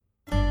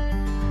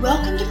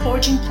Welcome to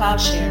Forging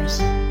Plowshares.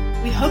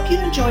 We hope you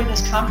enjoy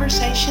this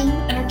conversation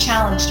and are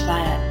challenged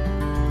by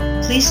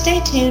it. Please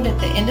stay tuned at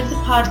the end of the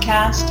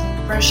podcast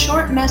for a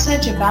short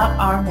message about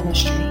our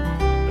ministry.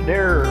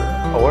 Near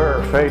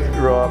where Faith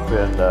grew up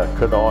in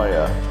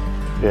Kanoya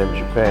in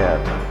Japan,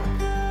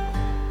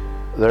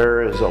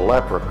 there is a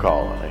leper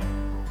colony.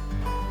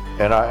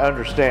 And I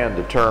understand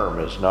the term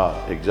is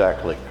not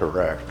exactly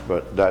correct,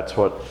 but that's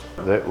what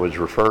it was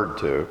referred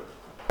to.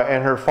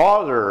 And her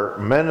father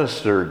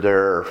ministered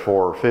there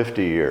for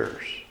 50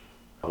 years.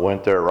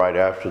 Went there right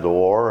after the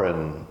war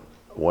and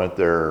went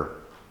there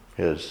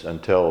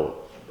until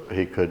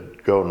he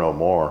could go no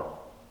more.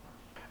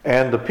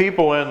 And the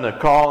people in the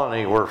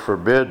colony were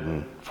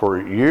forbidden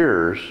for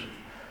years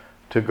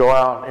to go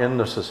out in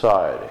the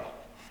society.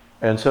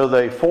 And so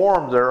they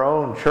formed their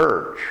own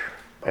church.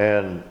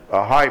 And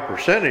a high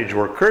percentage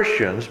were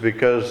Christians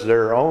because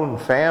their own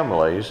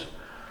families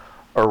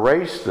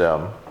erased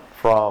them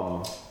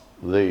from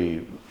the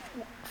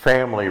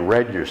family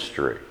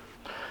registry.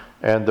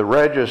 And the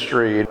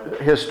registry,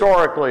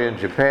 historically in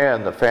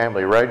Japan, the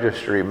family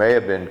registry may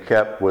have been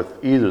kept with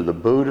either the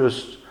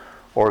Buddhist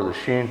or the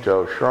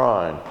Shinto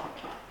shrine,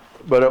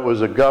 but it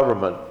was a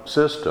government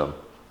system.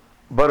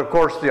 But of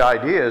course the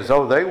idea is,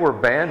 they were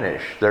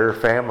banished. Their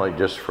family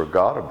just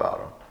forgot about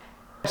them.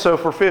 So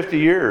for 50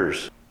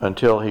 years,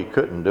 until he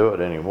couldn't do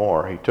it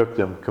anymore, he took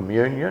them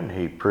communion,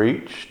 he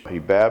preached, he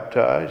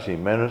baptized, he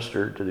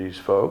ministered to these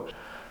folks.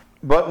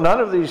 But none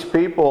of these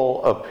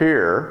people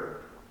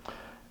appear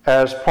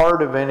as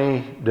part of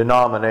any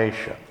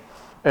denomination.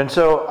 And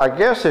so I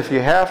guess if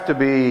you have to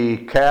be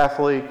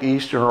Catholic,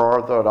 Eastern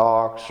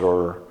Orthodox,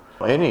 or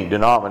any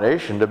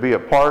denomination to be a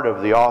part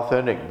of the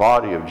authentic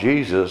body of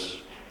Jesus,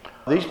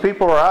 these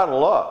people are out of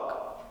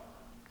luck.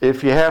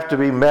 If you have to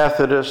be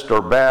Methodist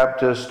or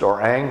Baptist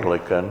or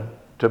Anglican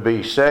to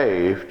be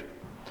saved,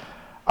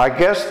 I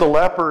guess the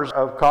lepers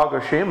of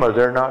Kagoshima,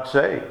 they're not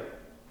saved.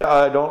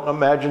 I don't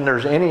imagine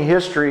there's any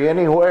history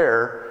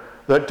anywhere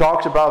that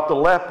talks about the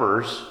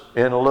lepers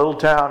in a little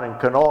town in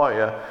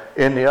Kanoya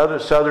in the other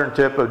southern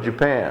tip of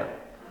Japan.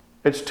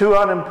 It's too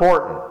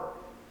unimportant,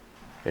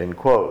 in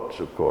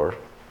quotes, of course.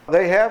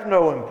 They have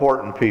no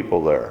important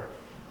people there.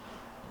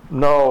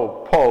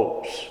 No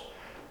popes,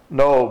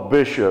 no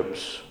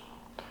bishops.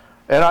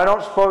 And I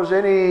don't suppose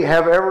any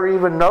have ever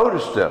even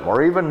noticed them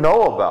or even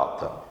know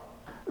about them.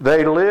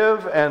 They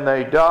live and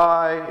they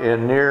die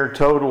in near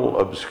total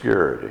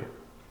obscurity,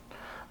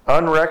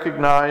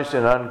 unrecognized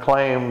and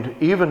unclaimed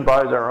even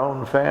by their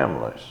own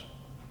families.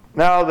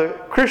 Now, the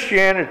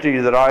Christianity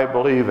that I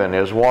believe in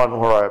is one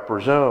where I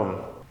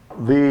presume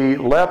the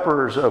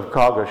lepers of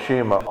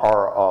Kagoshima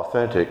are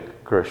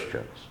authentic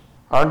Christians,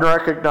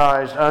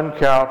 unrecognized,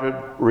 uncounted,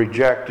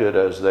 rejected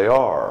as they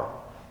are.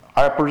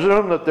 I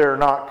presume that they're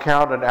not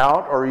counted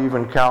out or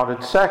even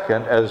counted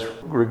second as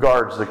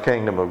regards the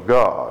kingdom of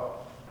God.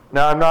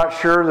 Now, I'm not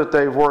sure that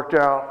they've worked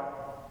out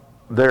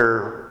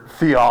their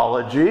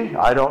theology.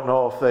 I don't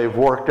know if they've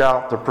worked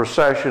out the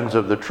processions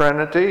of the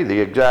Trinity, the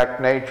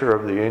exact nature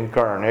of the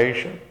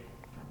incarnation.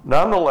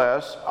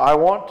 Nonetheless, I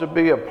want to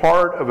be a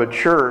part of a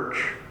church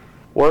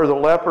where the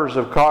lepers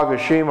of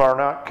Kagoshima are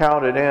not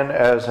counted in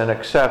as an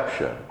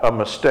exception, a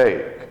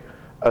mistake,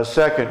 a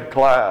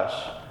second-class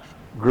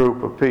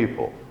group of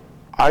people.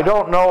 I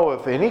don't know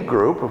if any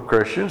group of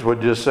Christians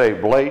would just say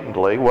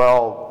blatantly,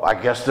 well, I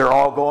guess they're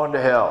all going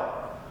to hell.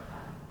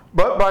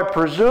 But by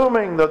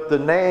presuming that the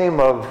name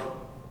of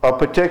a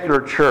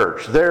particular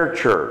church, their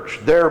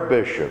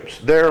bishops,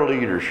 their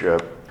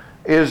leadership,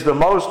 is the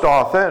most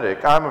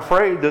authentic, I'm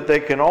afraid that they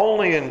can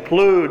only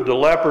include the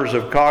lepers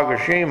of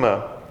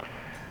Kagoshima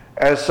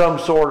as some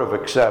sort of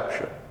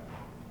exception.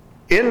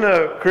 In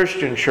the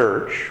Christian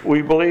church,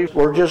 we believe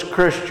we're just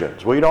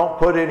Christians. We don't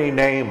put any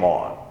name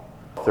on.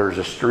 If there's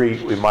a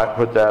street, we might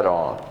put that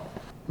on.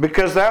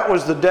 Because that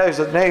was the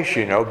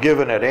designation,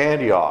 given at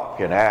Antioch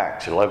in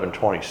Acts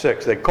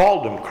 11:26. They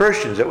called them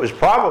Christians. It was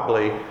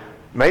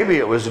maybe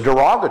it was a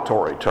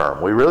derogatory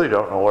term. We really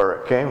don't know where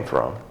it came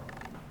from.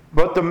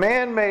 But the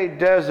man-made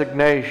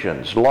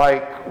designations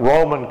like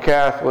Roman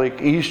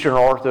Catholic, Eastern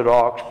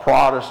Orthodox,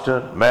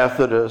 Protestant,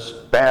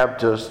 Methodist,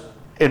 Baptist,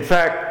 in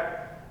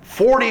fact,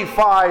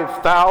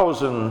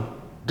 45,000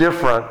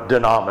 different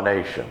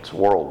denominations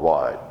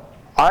worldwide.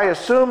 I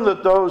assume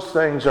that those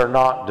things are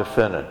not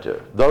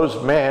definitive. Those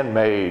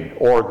man-made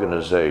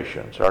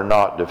organizations are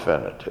not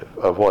definitive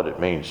of what it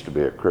means to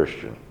be a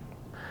Christian.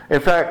 In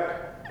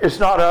fact, it's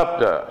not up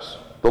to us.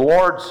 The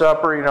Lord's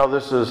Supper,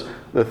 this is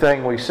the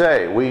thing we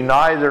say. We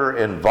neither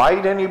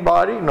invite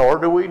anybody nor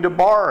do we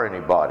debar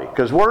anybody,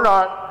 because we're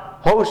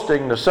not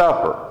hosting the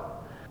supper.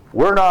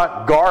 We're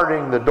not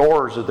guarding the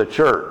doors of the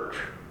church.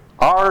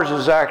 Ours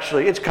is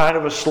it's kind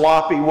of a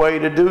sloppy way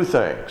to do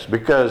things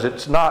because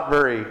it's not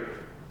very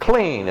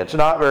clean. It's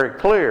not very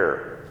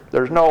clear.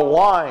 There's no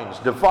lines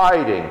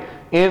dividing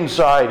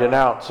inside and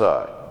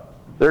outside.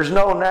 There's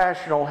no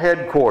national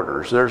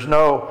headquarters. There's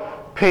no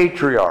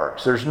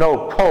patriarchs. There's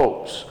no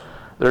popes.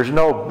 There's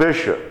no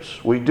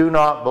bishops. We do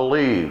not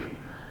believe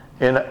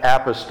in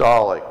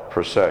apostolic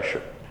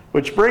procession.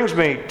 Which brings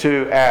me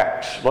to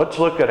Acts. Let's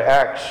look at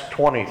Acts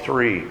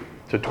 23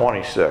 to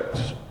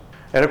 26.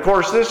 And of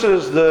course, this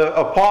is the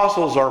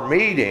apostles are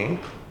meeting,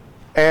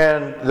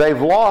 and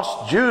they've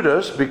lost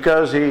Judas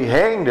because he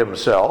hanged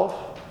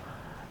himself.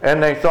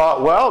 And they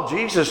thought, well,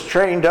 Jesus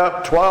trained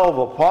up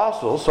 12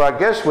 apostles, so I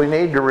guess we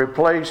need to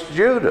replace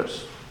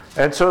Judas.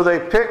 And so they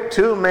picked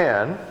 2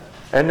 men,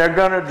 and they're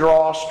going to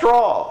draw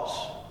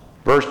straws.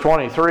 Verse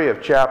 23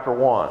 of chapter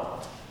 1.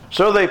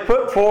 So they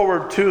put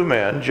forward 2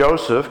 men,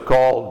 Joseph,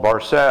 called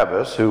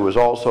Barsabbas, who was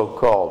also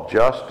called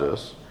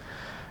Justus,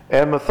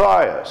 and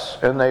Matthias.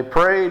 And they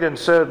prayed and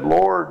said,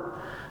 Lord,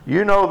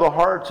 you know the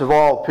hearts of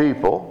all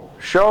people.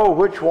 Show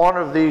which one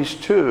of these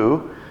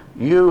 2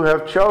 you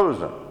have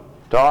chosen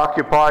to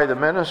occupy the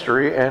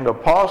ministry and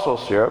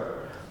apostleship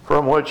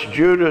from which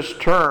Judas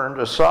turned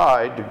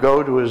aside to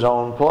go to his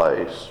own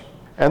place.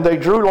 And they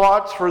drew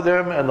lots for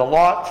them, and the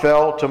lot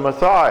fell to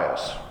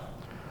Matthias,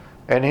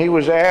 and he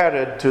was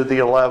added to the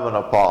 11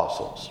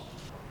 apostles.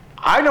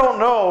 I don't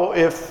know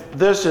if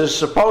this is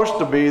supposed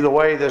to be the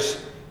way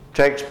this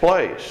takes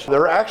place.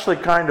 They're actually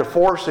kind of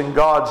forcing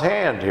God's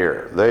hand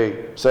here.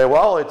 They say,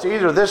 well, it's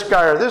either this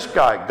guy or this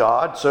guy,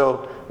 God,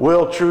 so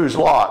we'll choose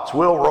lots.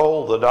 We'll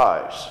roll the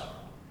dice.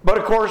 But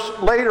of course,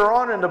 later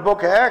on in the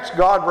book of Acts,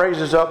 God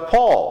raises up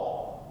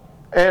Paul.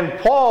 And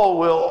Paul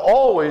will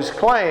always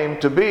claim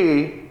to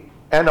be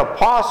an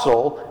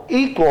apostle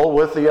equal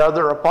with the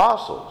other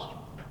apostles.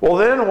 Well,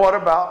 then what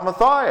about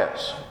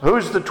Matthias?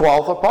 Who's the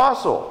 12th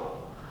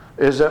apostle?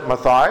 Is it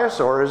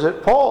Matthias or is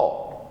it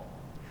Paul?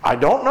 I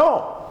don't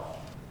know.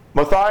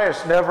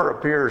 Matthias never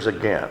appears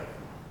again.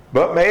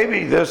 But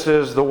maybe this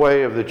is the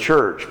way of the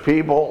church.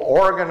 People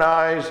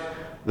organize,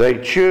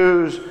 they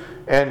choose,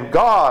 and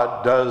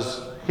God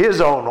does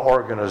his own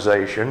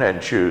organization and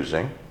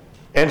choosing.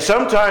 And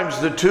sometimes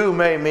the 2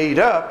 may meet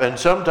up, and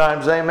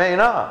sometimes they may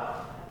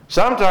not.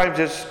 Sometimes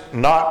it's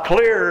not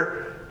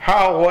clear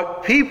how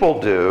what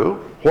people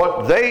do,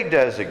 what they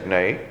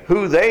designate,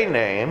 who they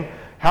name,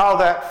 how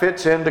that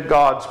fits into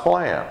God's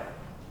plan.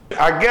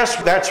 I guess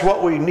that's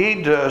what we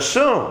need to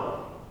assume.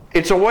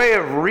 It's a way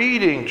of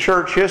reading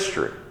church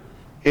history.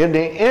 In the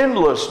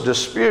endless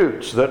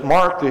disputes that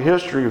mark the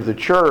history of the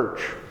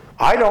church,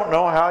 I don't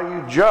know how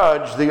you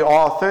judge the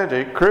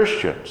authentic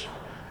Christians.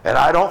 And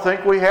I don't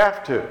think we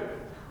have to.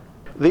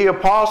 The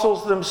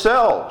apostles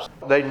themselves,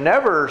 they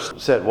never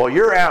said, well,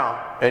 you're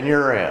out and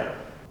you're in.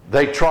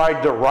 They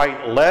tried to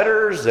write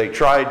letters. They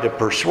tried to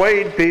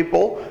persuade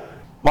people.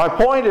 My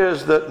point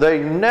is that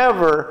they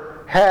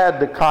never had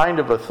the kind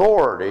of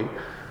authority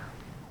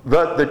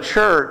that the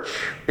church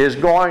is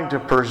going to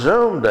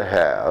presume to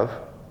have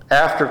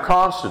after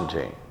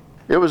Constantine.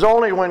 It was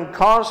only when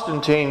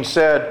Constantine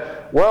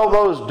said, well,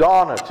 those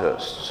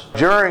Donatists,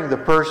 during the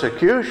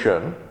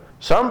persecution,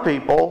 some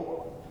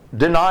people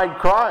denied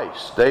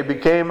Christ. They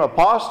became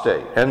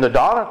apostate. And the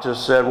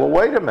Donatists said, well,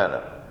 wait a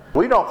minute.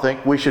 We don't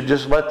think we should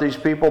just let these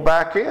people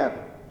back in.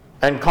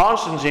 And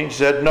Constantine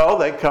said, no,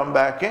 they come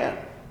back in.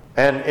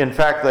 And in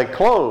fact, they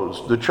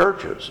closed the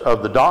churches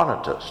of the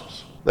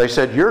Donatists. They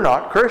said, you're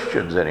not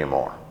Christians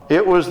anymore.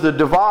 It was the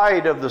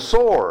divide of the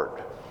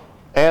sword.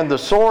 And the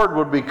sword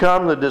would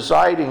become the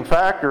deciding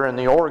factor in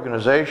the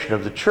organization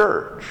of the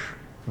church.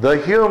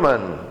 The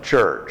human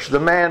church, the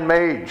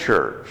man-made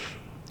church.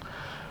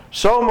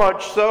 So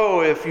much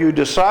so, if you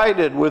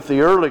decided with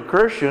the early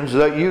Christians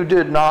that you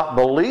did not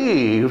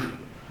believe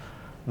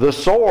the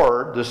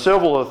sword, the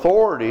civil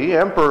authority,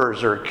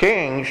 emperors or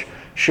kings,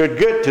 should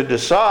get to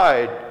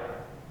decide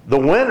the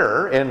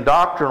winner in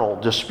doctrinal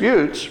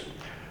disputes,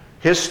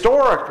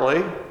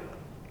 historically,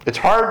 it's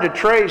hard to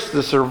trace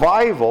the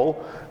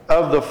survival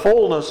of the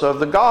fullness of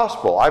the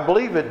gospel. I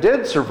believe it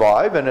did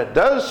survive, and it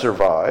does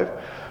survive,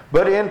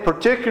 but in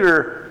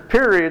particular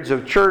periods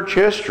of church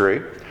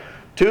history,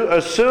 to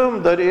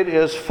assume that it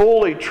is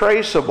fully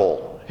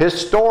traceable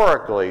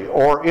historically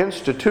or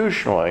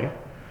institutionally,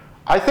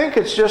 I think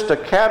it's just a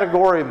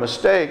category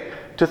mistake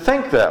to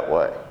think that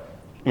way.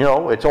 You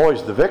know, it's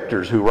always the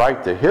victors who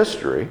write the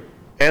history,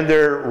 and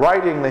they're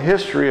writing the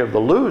history of the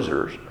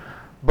losers.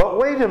 But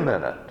wait a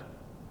minute.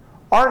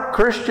 Aren't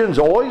Christians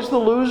always the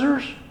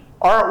losers?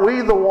 Aren't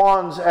we the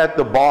ones at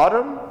the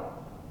bottom?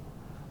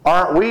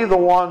 Aren't we the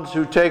ones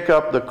who take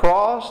up the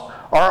cross?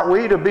 Aren't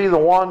we to be the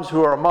ones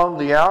who are among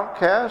the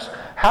outcasts?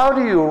 How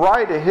do you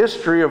write a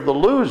history of the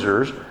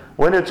losers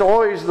when it's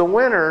always the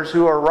winners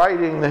who are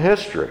writing the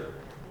history?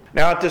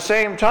 Now, at the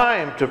same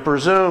time, to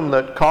presume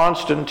that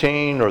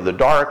Constantine or the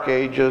Dark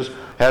Ages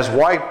has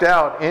wiped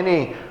out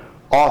any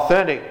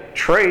authentic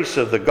trace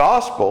of the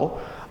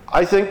gospel,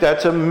 I think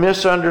that's a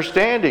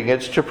misunderstanding.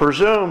 It's to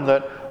presume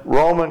that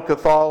Roman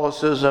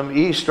Catholicism,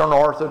 Eastern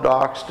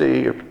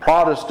Orthodoxy,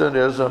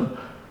 Protestantism,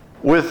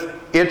 with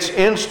its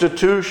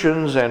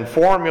institutions and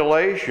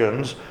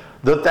formulations,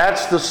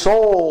 that's the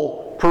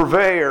sole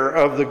purveyor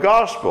of the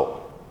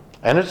gospel.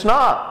 And it's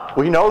not.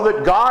 We know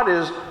that God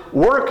is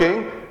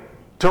working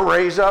to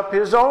raise up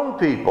His own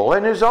people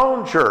and His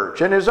own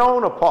church and His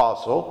own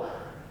apostle,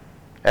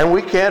 and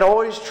we can't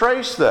always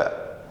trace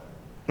that.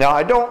 Now,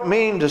 I don't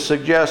mean to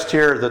suggest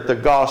here that the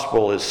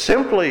gospel is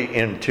simply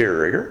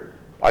interior.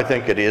 I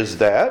think it is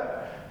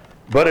that,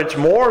 but it's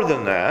more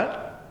than that.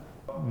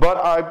 But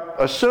I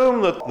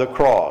assume that the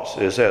cross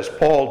is, as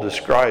Paul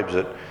describes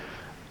it,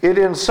 it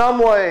in some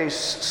way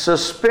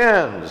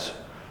suspends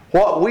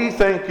what we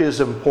think is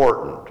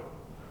important,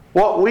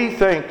 what we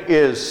think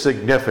is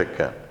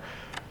significant.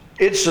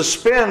 It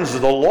suspends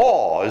the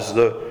law is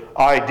the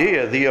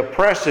idea, the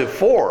oppressive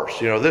force.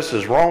 This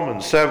is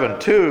Romans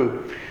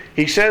 7:2.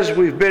 He says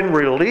we've been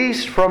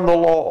released from the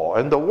law.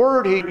 And the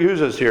word he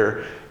uses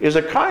here is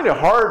a kind of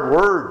hard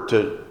word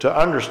to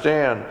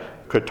understand.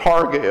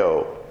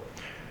 Katargeo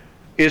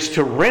is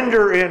to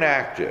render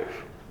inactive,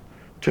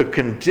 to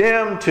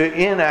condemn to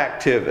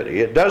inactivity.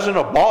 It doesn't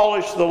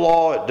abolish the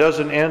law, it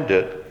doesn't end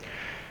it.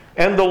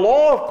 And the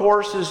law, of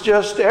course, is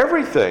just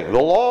everything. The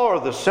law, or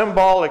the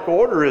symbolic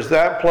order, is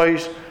that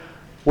place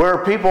where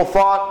people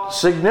thought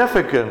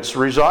significance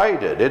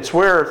resided. It's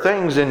where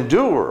things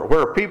endure,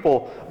 where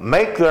people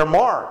make their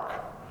mark,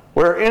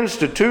 where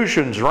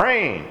institutions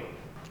reign.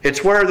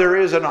 It's where there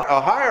is a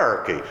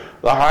hierarchy.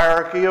 The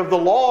hierarchy of the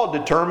law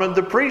determined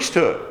the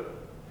priesthood.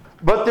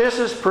 But this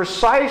is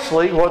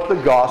precisely what the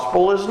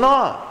gospel is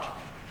not.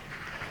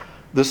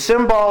 The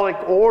symbolic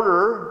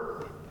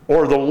order,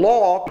 or the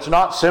law, it's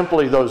not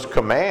simply those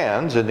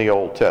commands in the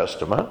Old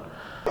Testament.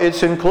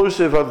 It's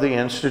inclusive of the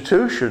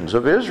institutions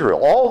of Israel.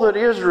 All that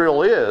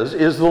Israel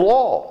is the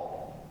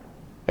law.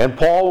 And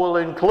Paul will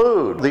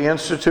include the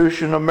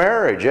institution of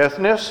marriage,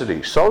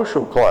 ethnicity,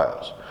 social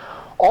class.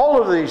 All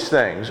of these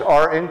things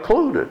are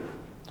included.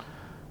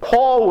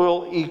 Paul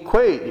will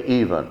equate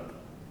even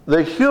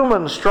the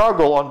human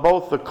struggle on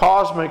both the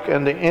cosmic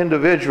and the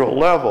individual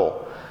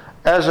level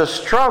as a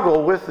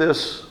struggle with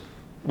this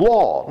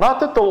law. Not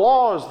that the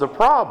law is the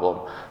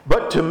problem,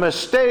 but to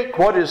mistake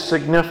what is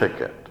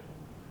significant.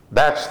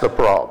 That's the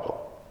problem.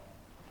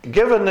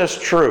 Given this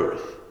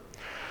truth,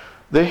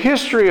 the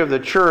history of the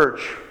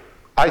church,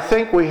 I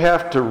think we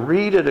have to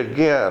read it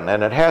again,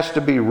 and it has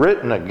to be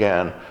written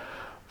again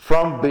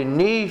from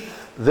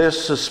beneath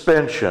this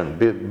suspension,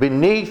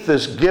 beneath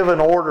this given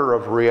order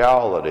of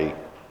reality,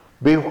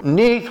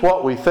 beneath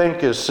what we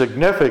think is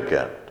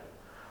significant.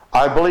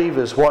 I believe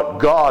is what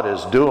God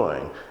is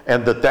doing,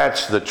 and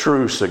that's the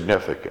true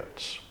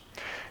significance.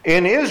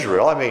 In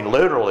Israel,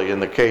 literally in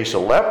the case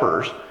of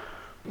lepers,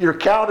 you're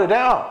counted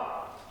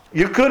out.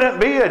 You couldn't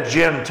be a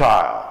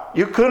Gentile.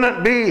 You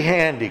couldn't be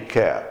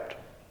handicapped.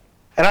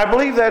 And I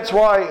believe that's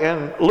why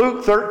in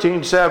Luke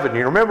 13:7,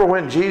 you remember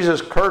when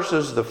Jesus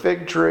curses the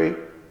fig tree?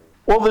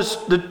 Well,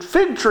 the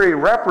fig tree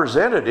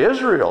represented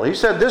Israel. He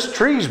said, this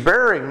tree's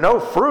bearing no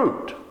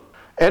fruit,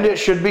 and it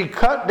should be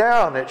cut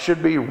down. It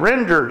should be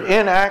rendered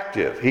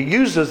inactive. He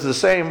uses the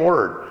same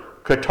word,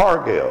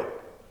 katargeo.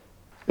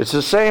 It's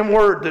the same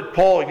word that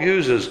Paul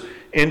uses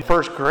in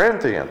 1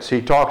 Corinthians.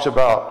 He talks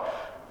about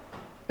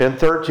in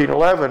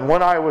 13:11,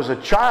 when I was a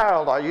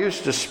child, I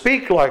used to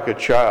speak like a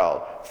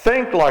child,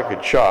 think like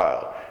a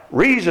child,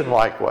 reason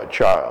like a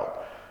child.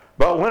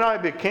 But when I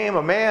became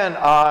a man,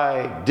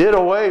 I did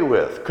away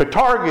with,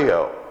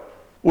 katargeo,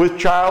 with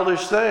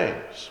childish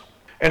things.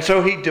 And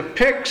so he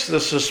depicts the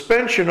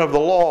suspension of the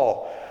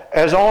law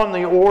as on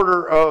the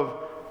order of,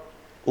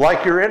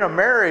 like you're in a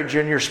marriage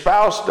and your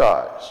spouse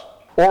dies,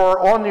 or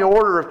on the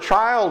order of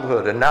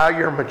childhood and now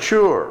you're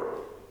mature.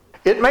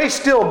 It may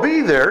still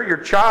be there. Your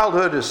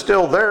childhood is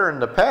still there in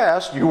the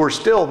past. You were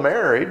still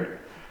married.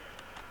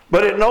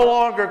 But it no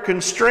longer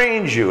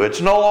constrains you.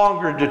 It's no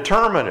longer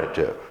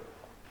determinative.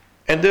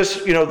 And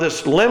this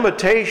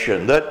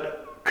limitation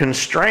that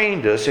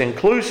constrained us,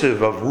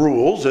 inclusive of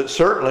rules, it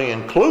certainly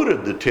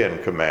included the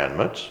Ten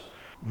Commandments,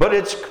 but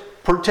it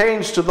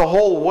pertains to the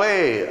whole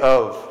way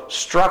of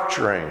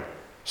structuring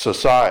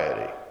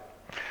society.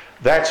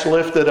 That's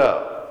lifted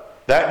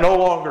up. That no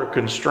longer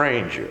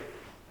constrains you.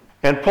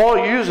 And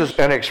Paul uses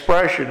an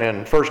expression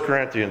in 1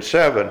 Corinthians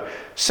 7,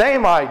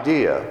 same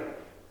idea,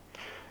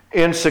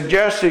 in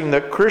suggesting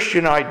that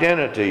Christian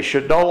identity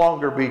should no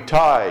longer be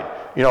tied.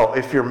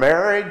 If you're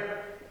married,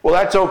 well,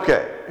 that's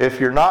okay. If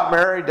you're not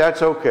married,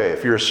 that's okay.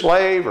 If you're a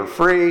slave or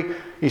free,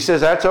 he says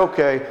that's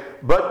okay.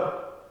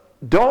 But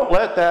don't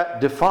let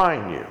that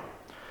define you.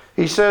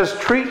 He says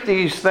treat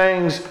these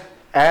things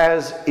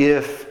as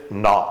if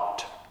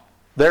not.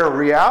 They're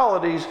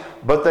realities,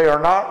 but they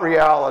are not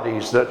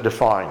realities that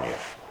define you.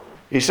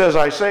 He says,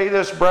 I say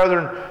this,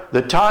 brethren,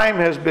 the time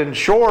has been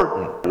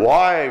shortened.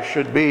 Wives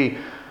should be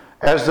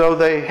as though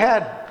they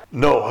had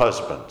no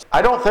husbands.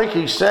 I don't think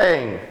he's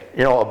saying,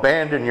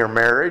 abandon your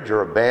marriage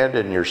or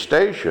abandon your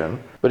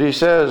station. But he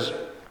says,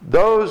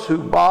 those who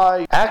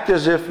buy, act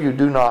as if you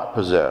do not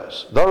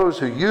possess. Those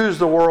who use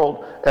the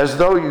world as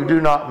though you do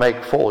not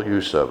make full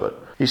use of it.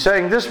 He's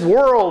saying this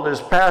world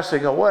is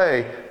passing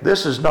away.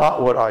 This is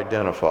not what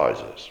identifies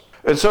us.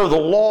 And so the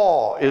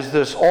law is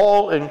this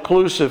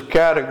all-inclusive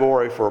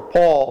category for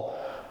Paul.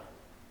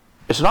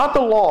 It's not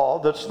the law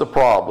that's the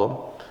problem,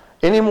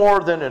 any more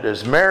than it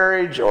is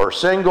marriage or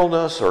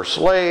singleness or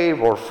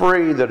slave or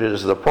free that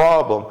is the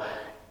problem.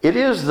 It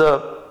is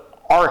the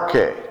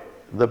arche,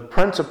 the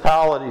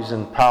principalities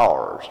and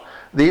powers,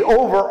 the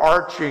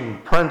overarching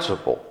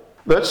principle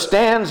that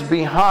stands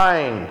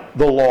behind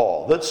the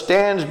law, that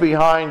stands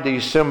behind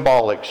these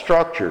symbolic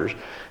structures,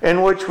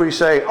 in which we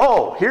say,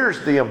 oh,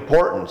 here's the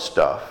important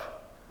stuff.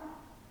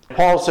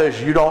 Paul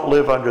says you don't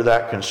live under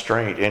that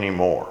constraint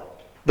anymore.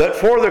 That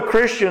for the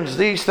Christians,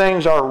 these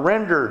things are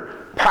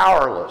rendered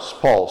powerless,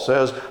 Paul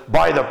says,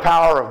 by the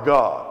power of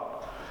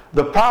God.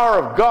 The power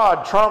of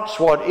God trumps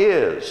what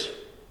is,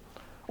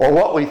 or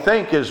what we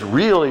think is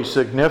really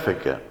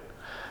significant,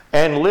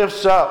 and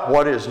lifts up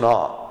what is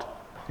not.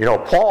 You know,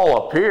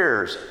 Paul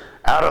appears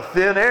out of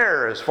thin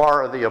air as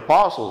far as the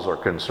apostles are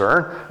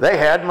concerned. They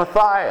had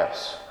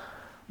Matthias,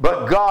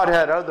 but God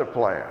had other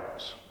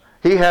plans.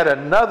 He had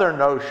another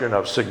notion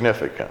of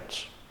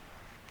significance.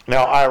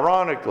 Now,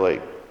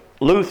 ironically,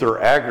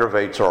 Luther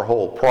aggravates our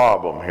whole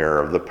problem here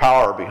of the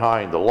power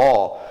behind the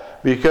law,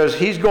 because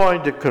he's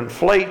going to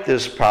conflate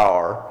this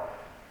power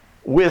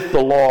with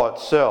the law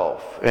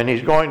itself. And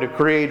he's going to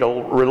create a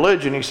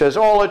religion. He says,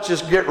 oh, let's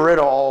just get rid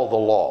of all the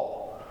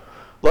law.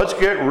 Let's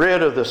get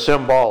rid of the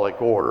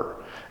symbolic order.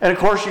 And of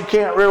course you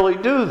can't really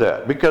do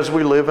that because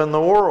we live in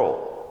the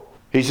world.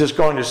 He's just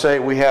going to say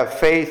we have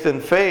faith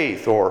in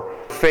faith, or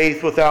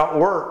faith without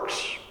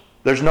works.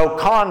 There's no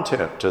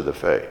content to the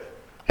faith.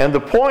 And the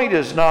point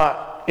is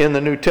not in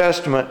the New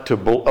Testament to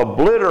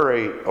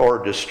obliterate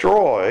or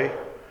destroy,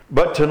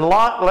 but to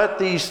not let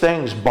these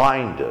things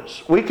bind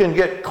us. We can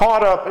get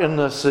caught up in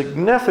the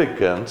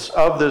significance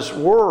of this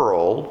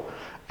world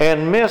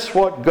and miss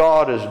what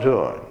God is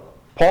doing.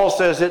 Paul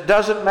says it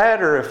doesn't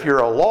matter if you're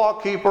a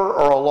lawkeeper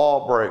or a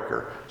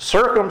lawbreaker,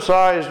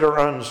 circumcised or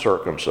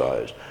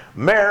uncircumcised,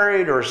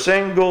 married or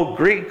single,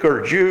 Greek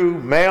or Jew,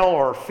 male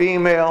or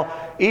female,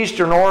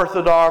 Eastern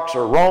Orthodox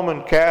or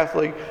Roman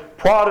Catholic,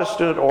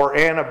 Protestant or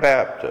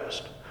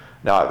Anabaptist.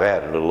 Now I've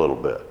added a little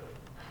bit.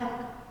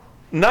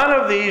 None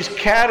of these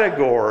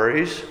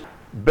categories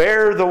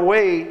bear the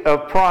weight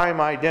of prime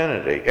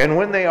identity. And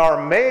when they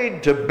are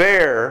made to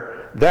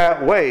bear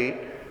that weight,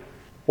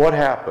 what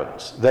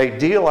happens? They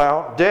deal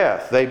out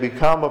death. They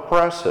become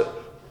oppressive.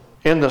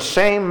 In the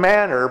same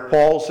manner,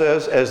 Paul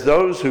says, as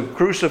those who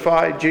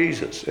crucified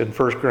Jesus in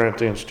 1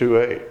 Corinthians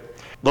 2:8.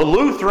 The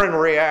Lutheran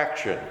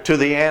reaction to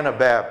the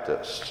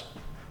Anabaptists.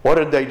 What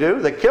did they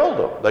do? They killed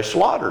them. They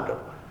slaughtered them.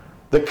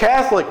 The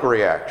Catholic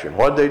reaction.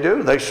 What did they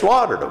do? They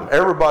slaughtered them.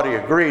 Everybody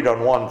agreed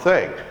on one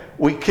thing.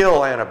 We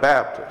kill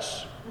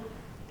Anabaptists.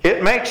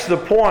 It makes the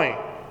point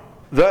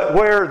that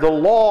where the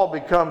law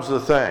becomes the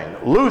thing,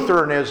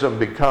 Lutheranism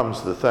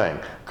becomes the thing,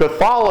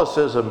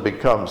 Catholicism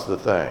becomes the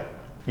thing.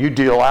 You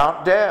deal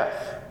out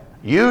death.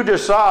 You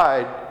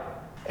decide,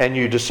 and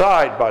you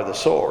decide by the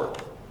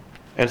sword.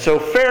 And so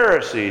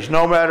Pharisees,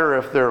 no matter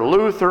if they're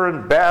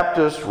Lutheran,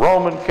 Baptist,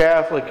 Roman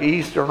Catholic,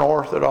 Eastern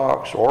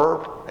Orthodox,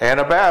 or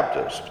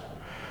Anabaptist,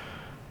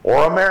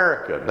 or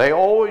American, they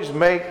always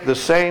make the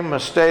same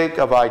mistake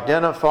of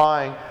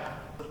identifying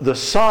the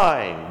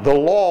sign, the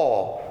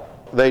law.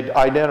 They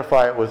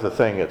identify it with the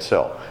thing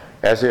itself,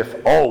 as if,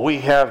 oh, we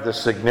have the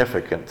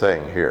significant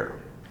thing here.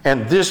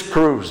 And this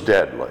proves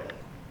deadly.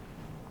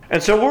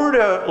 And so we're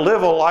to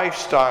live a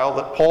lifestyle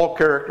that Paul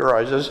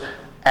characterizes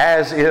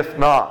as if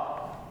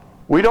not.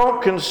 We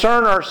don't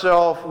concern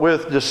ourselves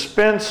with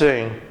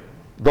dispensing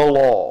the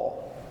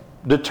law,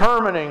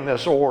 determining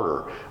this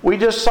order. We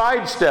just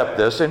sidestep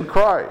this in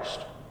Christ.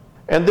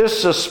 And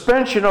this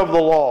suspension of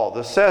the law,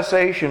 the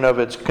cessation of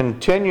its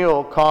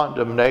continual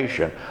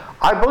condemnation,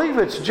 I believe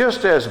it's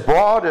just as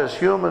broad as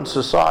human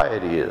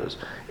society is.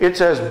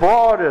 It's as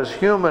broad as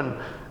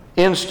human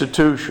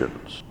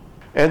institutions.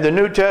 And the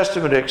New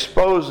Testament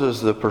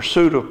exposes the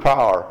pursuit of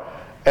power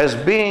as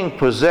being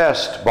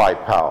possessed by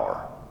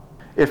power.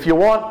 If you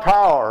want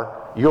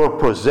power, you're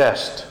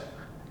possessed.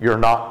 You're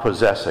not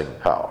possessing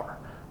power.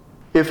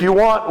 If you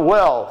want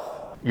wealth,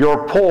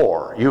 you're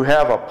poor. You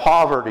have a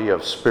poverty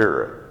of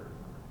spirit.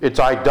 It's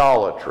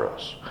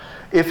idolatrous.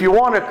 If you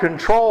want to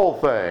control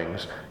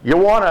things, you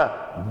want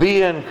to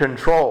be in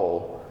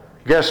control,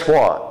 guess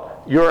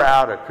what? You're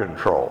out of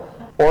control.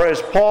 Or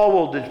as Paul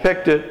will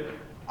depict it,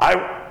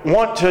 I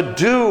want to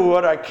do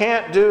what I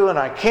can't do, and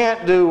I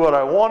can't do what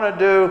I want to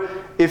do.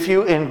 If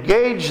you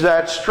engage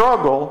that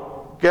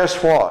struggle,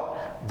 guess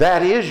what?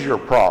 That is your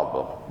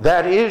problem.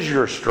 That is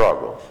your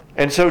struggle.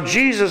 And so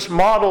Jesus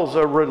models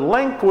a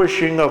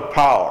relinquishing of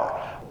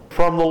power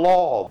from the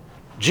law.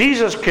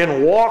 Jesus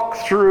can walk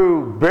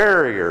through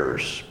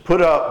barriers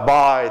put up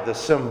by the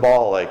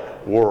symbolic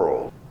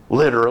world.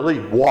 Literally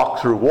walk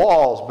through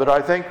walls, but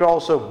I think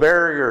also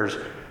barriers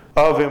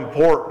of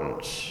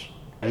importance.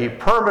 He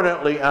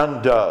permanently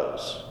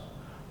undoes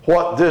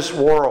what this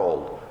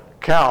world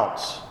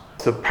counts.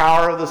 The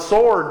power of the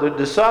sword that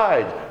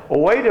decides,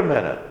 well, wait a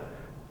minute.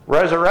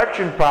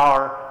 Resurrection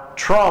power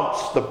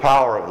trumps the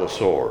power of the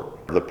sword,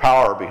 the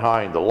power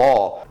behind the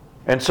law.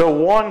 And so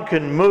one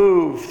can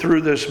move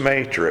through this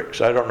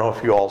matrix. I don't know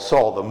if you all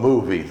saw the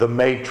movie, The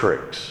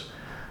Matrix.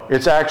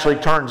 It actually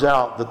turns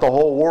out that the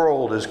whole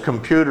world is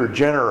computer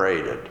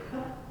generated.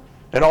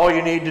 And all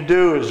you need to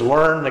do is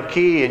learn the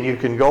key, and you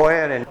can go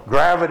in, and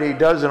gravity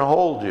doesn't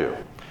hold you.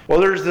 Well,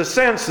 there's the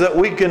sense that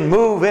we can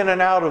move in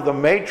and out of the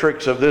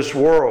matrix of this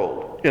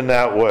world in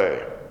that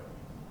way,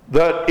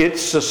 that it's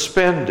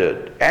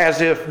suspended, as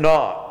if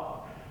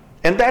not.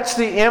 And that's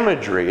the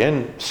imagery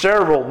in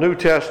several New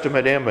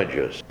Testament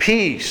images.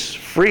 Peace,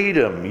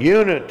 freedom,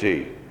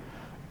 unity.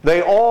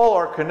 They all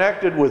are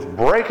connected with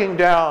breaking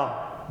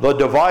down the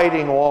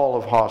dividing wall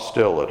of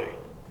hostility.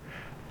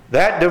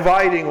 That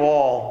dividing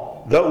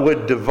wall that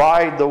would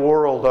divide the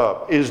world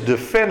up is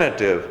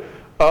definitive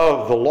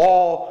of the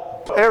law,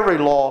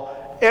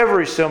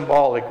 every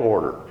symbolic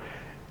order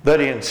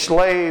that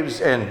enslaves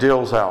and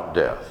deals out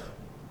death.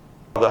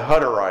 The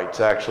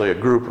Hutterites, actually a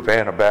group of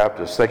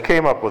Anabaptists, they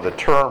came up with a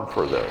term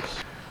for this.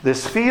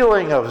 This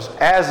feeling of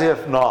as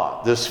if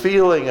not, this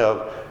feeling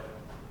of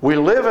we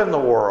live in the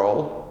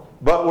world,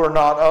 but we're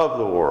not of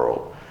the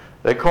world.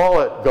 They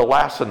call it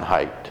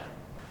Gelassenheit.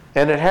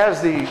 And it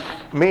has the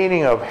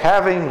meaning of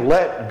having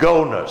let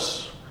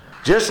go-ness.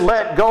 Just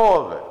let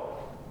go of it.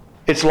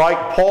 It's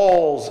like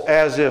Paul's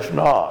as if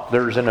not.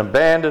 There's an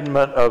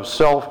abandonment of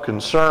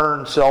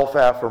self-concern,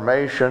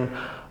 self-affirmation,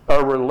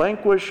 a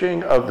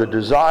relinquishing of the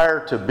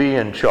desire to be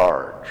in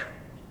charge,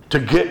 to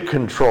get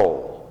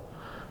control,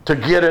 to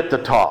get at the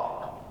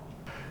top,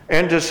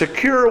 and to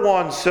secure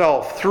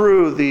oneself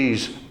through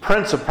these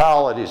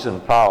principalities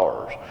and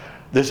powers.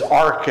 This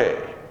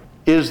arche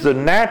is the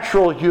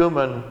natural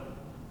human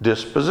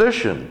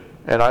disposition.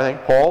 And I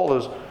think Paul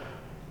is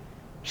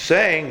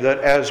saying that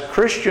as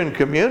Christian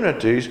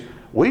communities,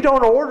 we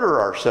don't order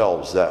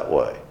ourselves that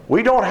way.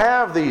 We don't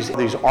have these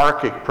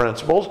archic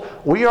principles.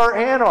 We are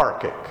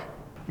anarchic,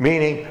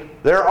 meaning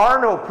there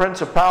are no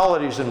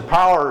principalities and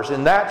powers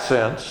in that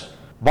sense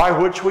by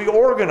which we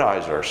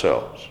organize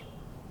ourselves.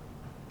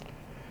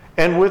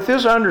 And with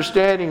this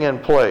understanding in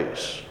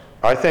place,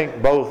 I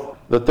think both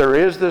that there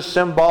is this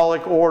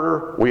symbolic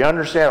order, we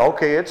understand,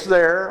 okay, it's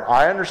there,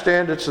 I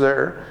understand it's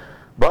there,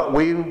 but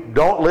we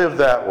don't live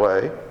that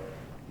way.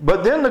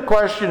 But then the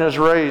question is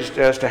raised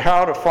as to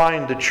how to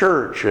find the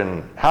church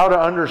and how to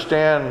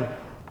understand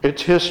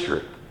its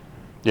history.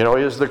 You know,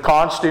 is the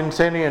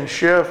Constantinian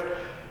shift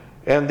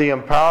and the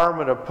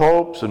empowerment of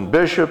popes and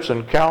bishops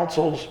and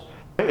councils,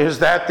 is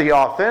that the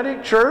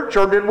authentic church,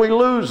 or did we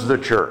lose the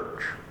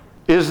church?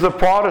 Is the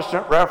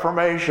Protestant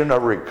Reformation a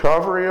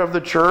recovery of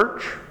the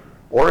church,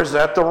 or is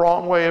that the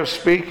wrong way of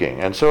speaking?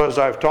 And so as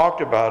I've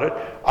talked about it,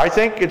 I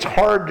think it's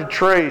hard to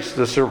trace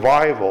the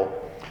survival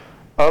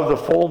of the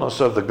fullness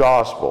of the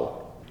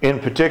gospel in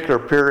particular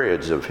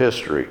periods of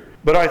history.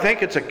 But I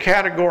think it's a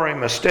category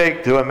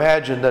mistake to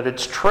imagine that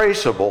it's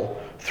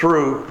traceable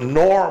through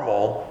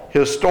normal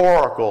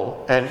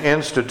historical and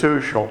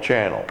institutional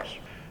channels.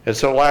 And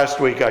so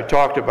last week I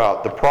talked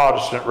about the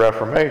Protestant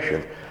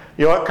Reformation.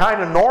 You know, it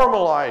kind of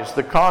normalized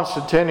the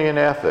Constantinian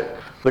ethic,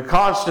 the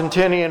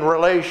Constantinian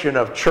relation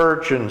of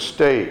church and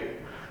state,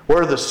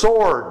 where the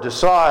sword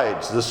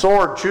decides, the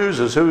sword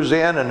chooses who's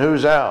in and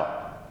who's out.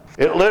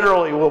 It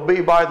literally will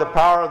be by the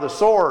power of the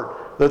sword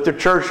that the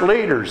church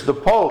leaders, the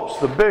popes,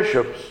 the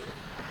bishops,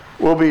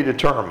 will be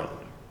determined.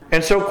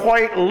 And so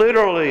quite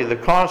literally, the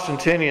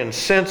Constantinian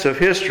sense of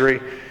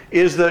history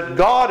is that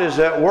God is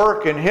at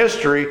work in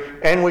history,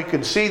 and we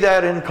can see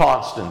that in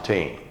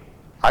Constantine.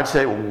 I'd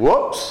say,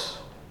 whoops,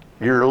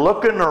 you're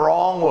looking the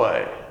wrong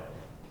way.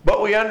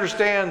 But we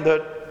understand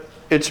that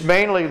it's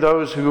mainly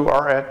those who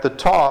are at the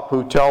top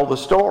who tell the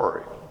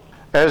story,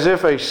 as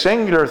if a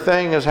singular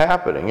thing is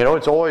happening. You know,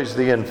 it's always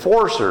the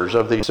enforcers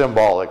of the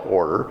symbolic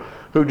order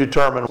who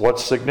determine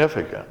what's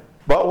significant.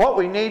 But what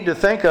we need to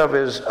think of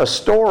is a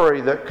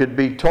story that could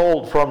be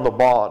told from the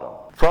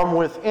bottom, from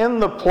within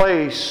the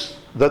place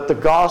that the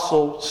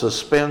gospel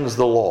suspends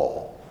the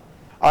law.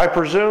 I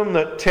presume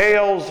that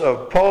tales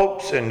of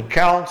popes and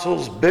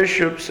councils,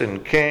 bishops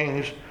and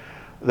kings,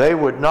 they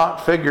would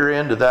not figure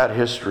into that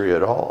history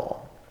at all.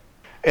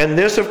 And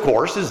this, of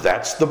course,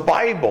 that's the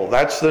Bible.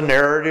 That's the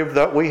narrative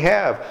that we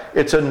have.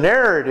 It's a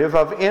narrative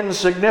of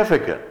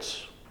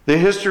insignificance. The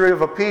history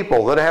of a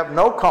people that have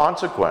no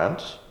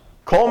consequence,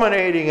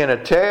 culminating in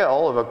a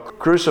tale of a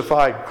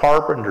crucified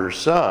carpenter's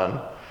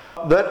son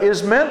that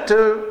is meant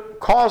to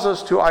cause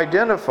us to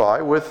identify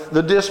with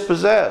the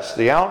dispossessed,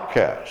 the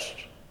outcast,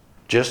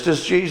 just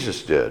as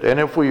Jesus did. And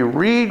if we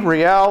read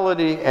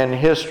reality and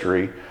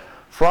history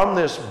from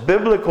this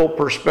biblical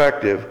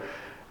perspective,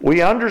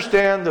 we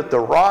understand that the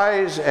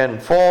rise and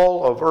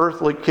fall of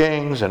earthly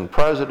kings and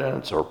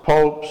presidents or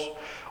popes,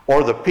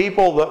 or the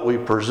people that we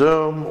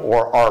presume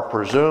or are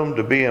presumed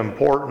to be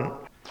important,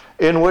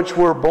 in which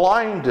we're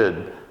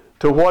blinded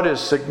to what is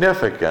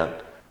significant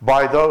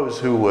by those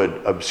who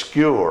would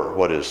obscure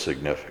what is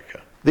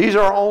significant. These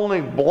are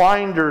only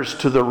blinders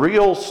to the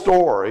real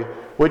story,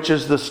 which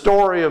is the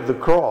story of the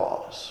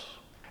cross.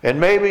 And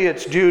maybe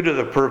it's due to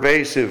the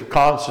pervasive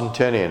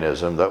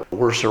Constantinianism that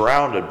we're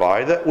surrounded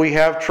by that we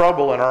have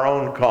trouble in our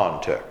own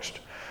context.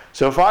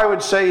 So if I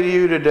would say to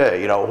you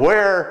today,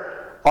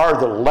 where are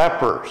the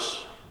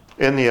lepers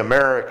in the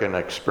American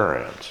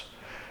experience?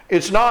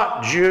 It's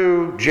not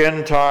Jew,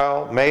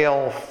 Gentile,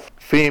 male,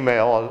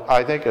 female,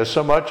 I think, as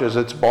so much as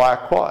it's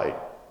black, white.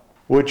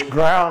 which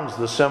grounds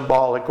the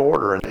symbolic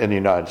order in the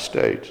United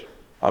States.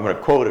 I'm going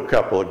to quote a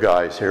couple of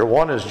guys here.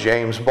 One is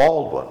James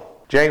Baldwin.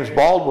 James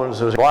Baldwin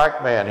was a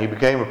black man. He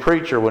became a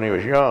preacher when he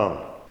was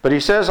young. But he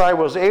says, I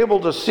was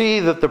able to see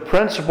that the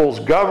principles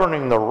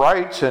governing the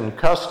rites and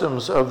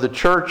customs of the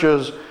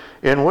churches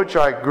in which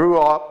I grew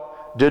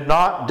up did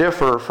not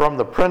differ from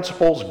the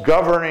principles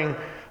governing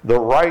the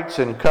rites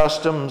and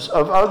customs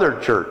of other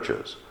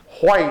churches,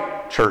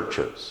 white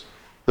churches.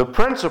 The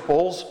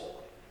principles,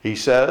 he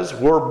says,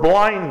 were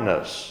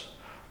blindness,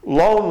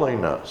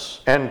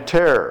 loneliness, and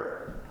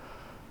terror.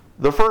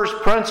 The first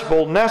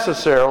principle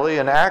necessarily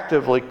and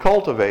actively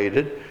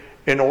cultivated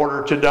in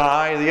order to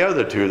deny the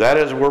other two. That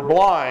is, we're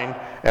blind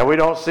and we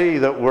don't see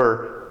that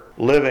we're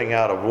living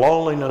out of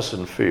loneliness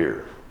and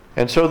fear.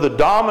 And so the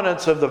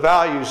dominance of the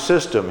value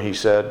system, he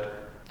said,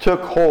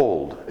 took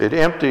hold. It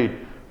emptied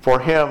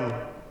for him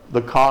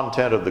the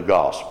content of the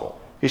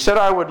gospel. He said,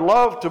 I would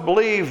love to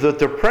believe that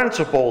the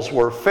principles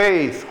were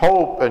faith,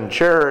 hope, and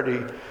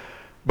charity,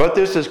 but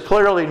this is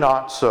clearly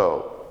not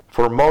so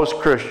for most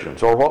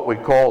Christians, or what we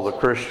call the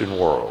Christian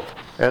world.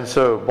 And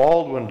so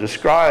Baldwin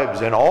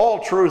describes in all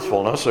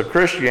truthfulness a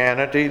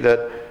Christianity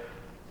that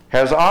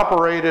has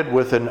operated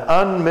with an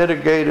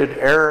unmitigated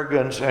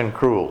arrogance and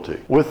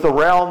cruelty, with the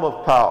realm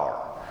of power.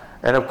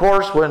 And of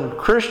course, when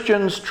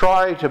Christians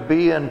try to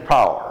be in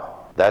power,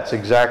 that's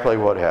exactly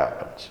what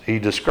happens. He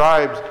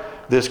describes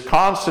this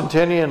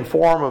Constantinian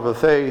form of a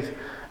faith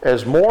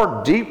as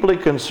more deeply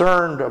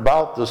concerned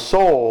about the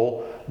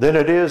soul than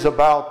it is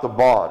about the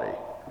body,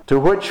 to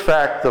which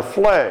fact the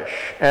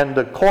flesh and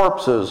the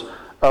corpses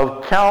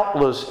of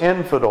countless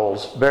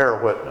infidels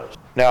bear witness.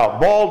 Now,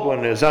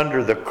 Baldwin is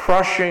under the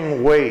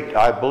crushing weight,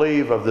 I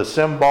believe, of the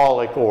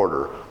symbolic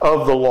order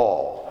of the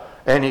law,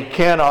 and he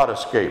cannot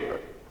escape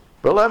it.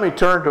 But let me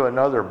turn to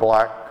another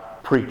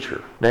black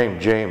preacher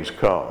named James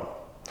Cone.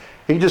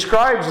 He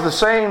describes the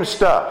same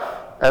stuff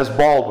as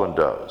Baldwin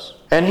does,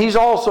 and he's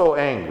also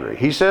angry.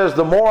 He says,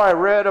 the more I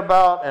read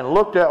about and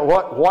looked at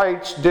what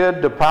whites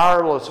did to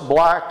powerless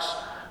blacks,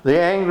 the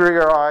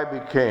angrier I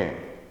became.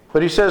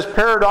 But he says,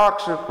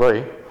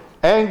 paradoxically,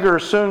 anger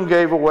soon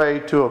gave way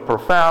to a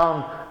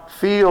profound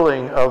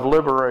feeling of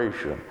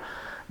liberation.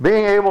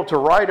 Being able to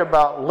write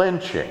about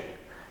lynching,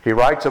 he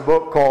writes a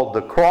book called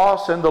The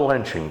Cross and the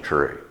Lynching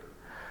Tree.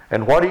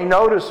 And what he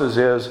notices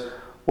is,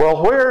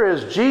 well, where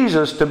is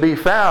Jesus to be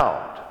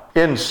found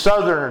in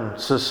Southern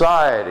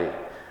society?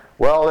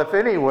 Well, if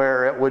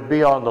anywhere, it would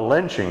be on the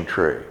lynching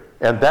tree.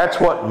 And that's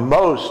what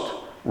most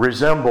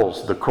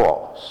resembles the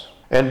cross.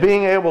 And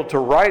being able to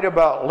write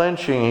about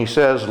lynching, he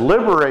says,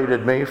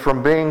 liberated me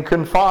from being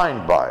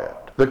confined by it.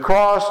 The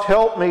cross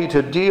helped me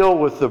to deal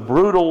with the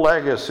brutal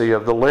legacy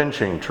of the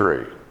lynching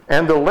tree.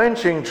 And the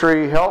lynching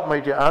tree helped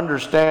me to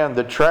understand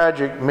the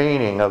tragic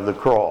meaning of the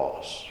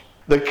cross.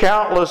 The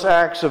countless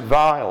acts of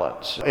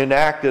violence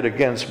enacted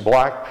against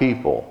black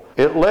people,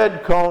 it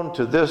led Cone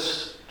to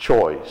this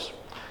choice.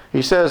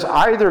 He says,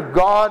 either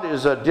God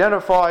is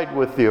identified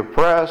with the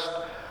oppressed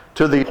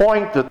to the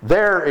point that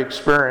their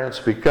experience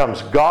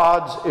becomes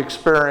God's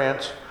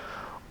experience,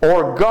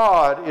 or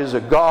God is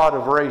a God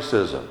of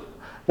racism.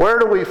 Where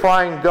do we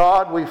find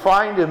God? We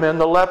find him in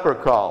the leper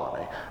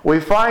colony. We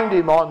find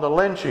him on the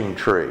lynching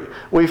tree.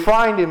 We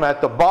find him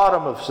at the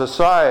bottom of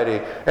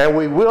society, and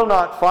we will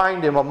not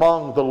find him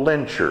among the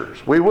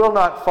lynchers. We will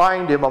not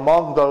find him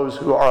among those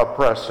who are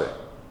oppressing.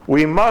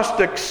 We must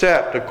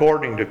accept,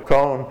 according to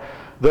Cone,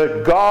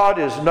 that God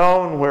is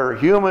known where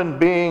human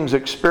beings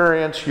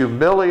experience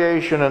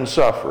humiliation and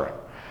suffering,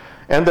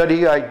 and that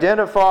he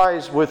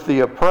identifies with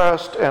the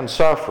oppressed and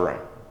suffering.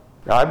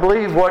 Now, I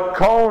believe what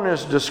Cone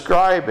is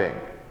describing,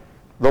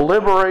 the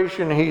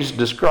liberation he's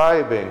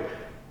describing,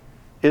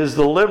 is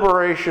the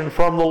liberation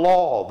from the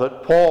law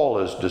that Paul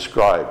is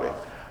describing,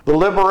 the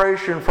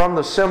liberation from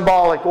the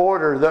symbolic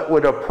order that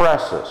would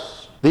oppress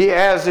us. The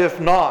as if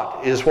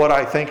not is what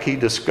I think he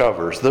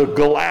discovers, the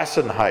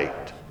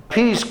Gelassenheit.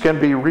 Peace can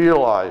be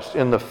realized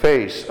in the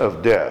face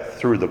of death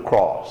through the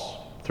cross,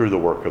 through the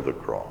work of the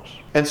cross.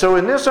 And so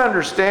in this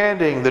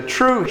understanding, the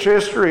true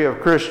history of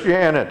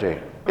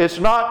Christianity, it's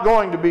not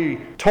going to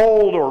be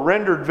told or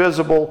rendered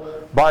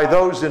visible by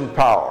those in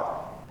power.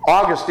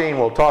 Augustine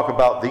will talk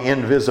about the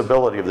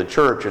invisibility of the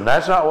church, and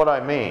that's not what I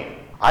mean.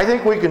 I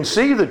think we can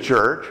see the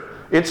church.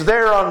 It's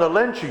there on the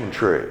lynching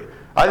tree.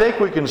 I think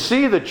we can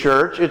see the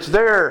church. It's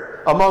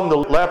there among the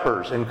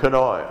lepers in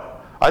Kanoia.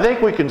 I think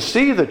we can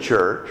see the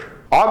church.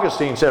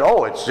 Augustine said,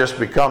 it's just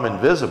become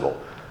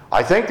invisible.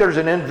 I think there's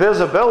an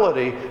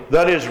invisibility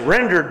that is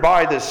rendered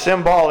by this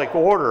symbolic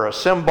order, a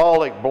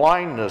symbolic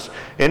blindness,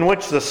 in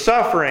which the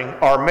suffering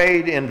are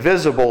made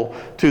invisible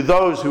to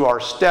those who are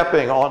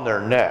stepping on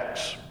their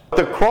necks.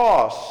 The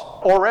cross,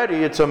 already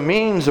it's a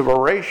means of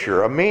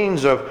erasure, a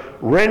means of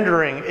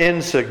rendering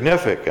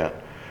insignificant,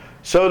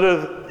 so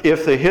that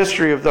if the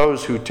history of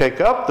those who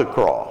take up the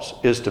cross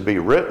is to be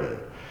written,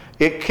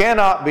 it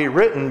cannot be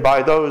written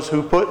by those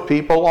who put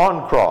people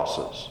on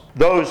crosses.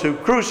 Those who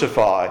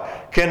crucify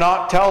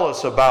cannot tell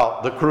us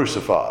about the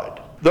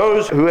crucified.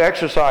 Those who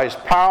exercise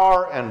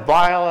power and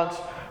violence,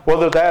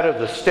 whether that of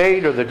the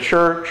state or the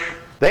church,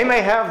 They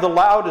may have the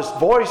loudest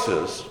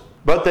voices,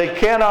 but they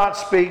cannot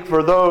speak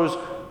for those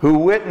who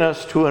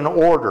witness to an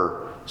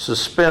order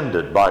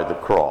suspended by the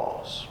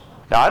cross.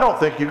 Now, I don't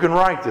think you can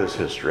write this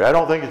history. I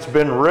don't think it's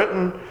been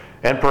written,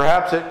 and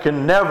perhaps it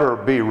can never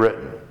be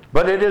written.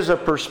 But it is a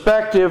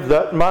perspective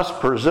that must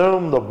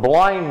presume the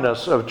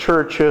blindness of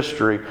church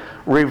history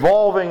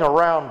revolving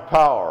around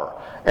power,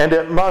 and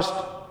it must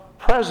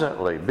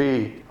presently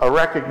be a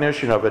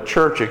recognition of a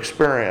church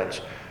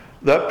experience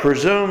that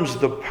presumes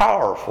the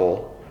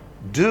powerful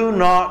do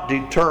not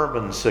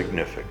determine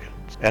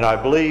significance. And I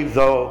believe,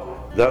 though,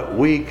 that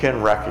we can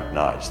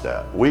recognize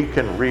that. We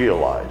can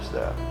realize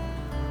that.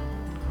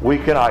 We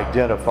can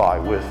identify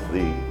with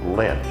the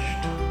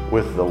lynched,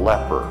 with the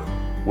leper,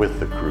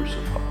 with the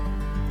crucified.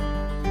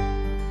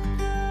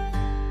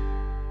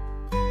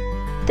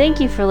 Thank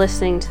you for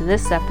listening to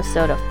this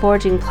episode of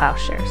Forging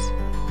Plowshares.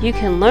 You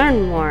can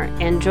learn more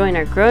and join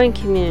our growing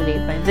community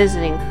by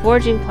visiting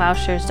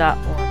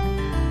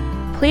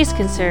forgingplowshares.org. Please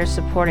consider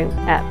supporting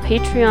at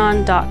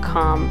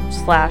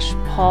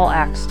patreon.com/Paul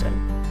Axton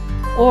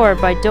or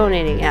by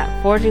donating at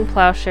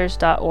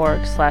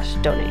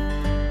forgingplowshares.org/donate.